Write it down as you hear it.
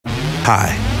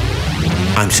Hi,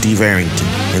 I'm Steve Arrington,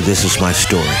 and this is my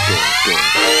story.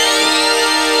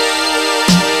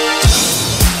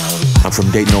 I'm from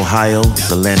Dayton, Ohio,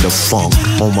 the land of funk,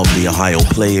 home of the Ohio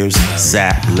Players,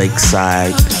 Zap,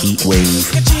 Lakeside, Heat Wave.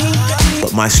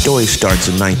 But my story starts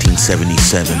in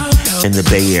 1977 in the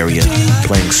Bay Area,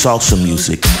 playing salsa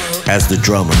music as the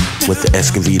drummer with the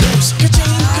Escovedos.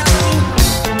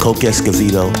 Coke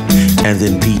Escovedo, and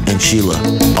then Pete and Sheila,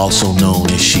 also known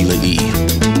as Sheila E.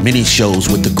 Many shows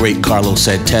with the great Carlos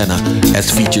Santana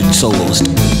as featured soloist.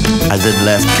 I then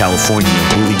left California,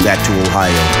 moving back to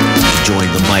Ohio to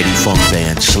join the mighty funk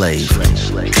band Slave.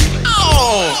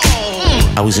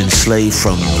 I was in Slave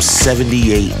from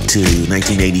 78 to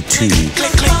 1982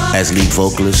 as lead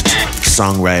vocalist,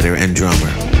 songwriter, and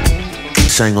drummer.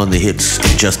 Sang on the hits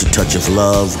Just a Touch of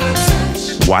Love,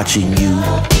 Watching You,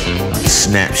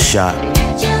 Snapshot.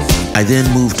 I then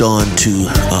moved on to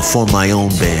form my own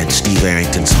band, Steve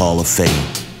Arrington's Hall of Fame.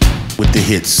 With the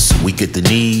hits, Weak at the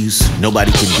Knees,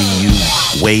 Nobody Can Be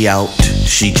You, Way Out,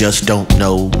 She Just Don't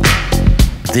Know.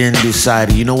 Then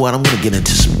decided, you know what, I'm gonna get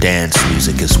into some dance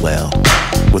music as well.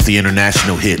 With the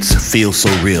international hits, Feel So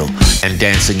Real, and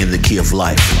Dancing in the Key of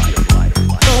Life.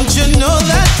 Don't you know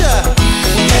that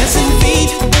dancing feet,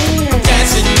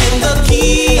 dancing in the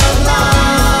key of life?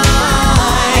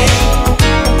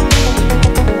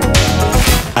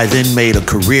 I then made a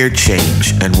career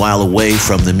change, and while away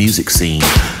from the music scene,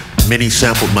 many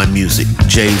sampled my music.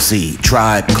 Jay-Z,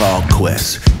 Tribe Called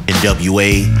Quest,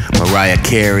 NWA, Mariah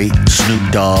Carey,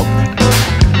 Snoop Dogg.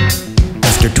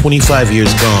 After 25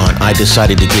 years gone, I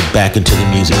decided to get back into the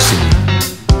music scene.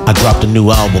 I dropped a new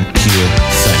album, Pure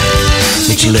Fame,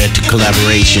 which led to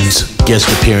collaborations, guest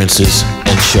appearances,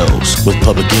 and shows with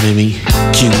Public Enemy,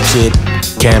 Q-Tip,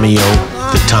 Cameo,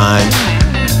 The Time,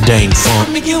 Dang Funk,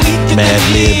 Mad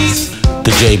Lib,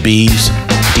 The JBs,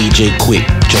 DJ Quick,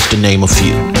 just to name a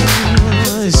few.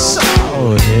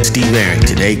 Steve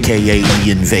Arrington, aka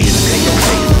The Invader.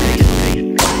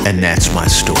 And that's my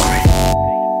story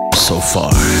so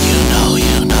far.